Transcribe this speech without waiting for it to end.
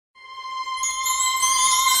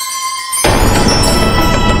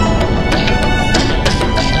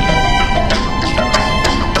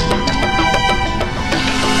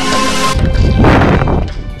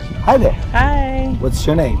Hi there. Hi. What's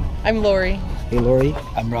your name? I'm Loree. Hey Loree,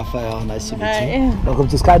 I'm Raphael. Nice to meet Hi. you. Welcome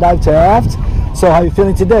to Skydive Taft. So how are you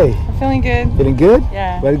feeling today? I'm feeling good. Feeling good?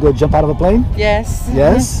 Yeah. Ready to go jump out of a plane? Yes.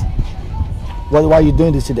 Yes? Why are you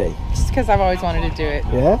doing this today? Just because I've always wanted to do it.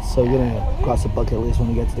 Yeah? So you're going to cross the bucket list when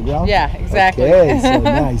we get to the ground? Yeah, exactly. Okay, so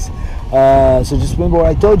nice. So just remember what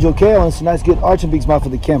I told you, okay? I want a nice, good arch and big smile for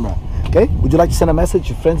the camera. Okay? Would you like to send a message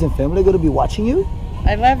to your friends and family? They're going to be watching you?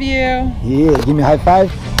 I love you. Yeah, give me a high five.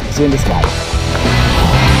 See you in the sky.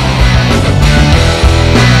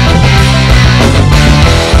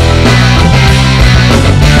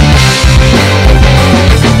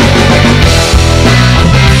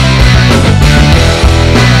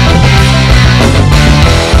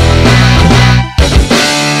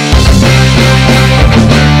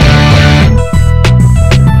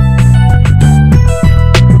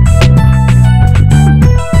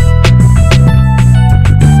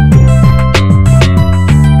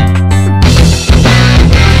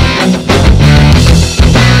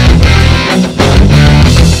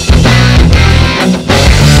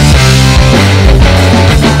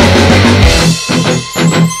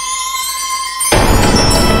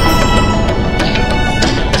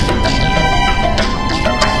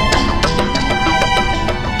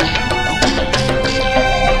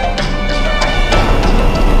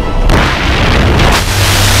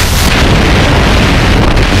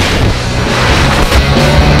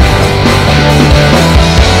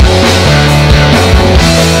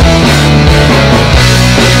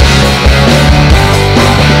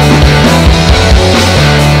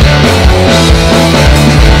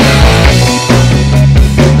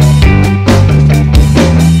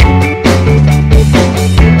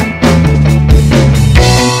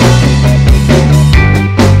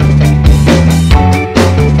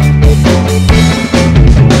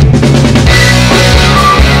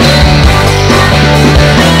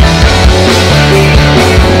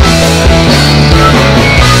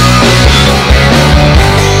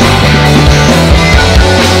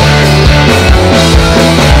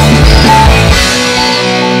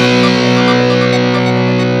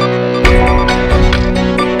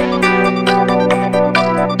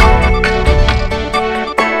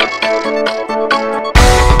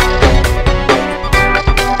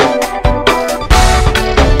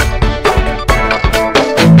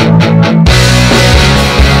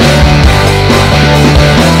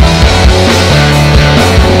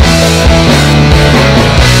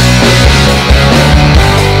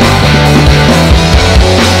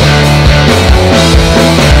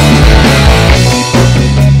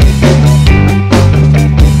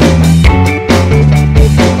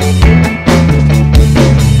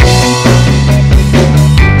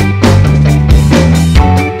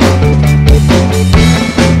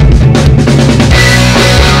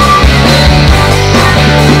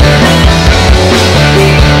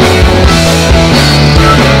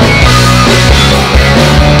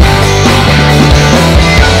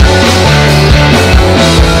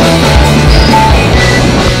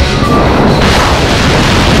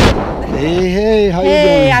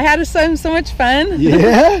 I had so much fun.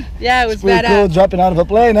 Yeah? Yeah, it was pretty badass. cool dropping out of a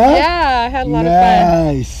plane, huh? Yeah, I had a lot of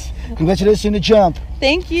fun. Nice. Congratulations on the jump.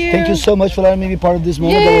 Thank you. Thank you so much for letting me be part of this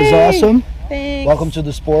moment. Yay. That was awesome. Thanks. Welcome to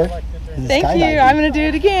the sport. Thank you. I'm going to do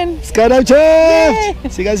it again. Skydive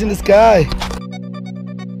Taft. See you guys in the sky.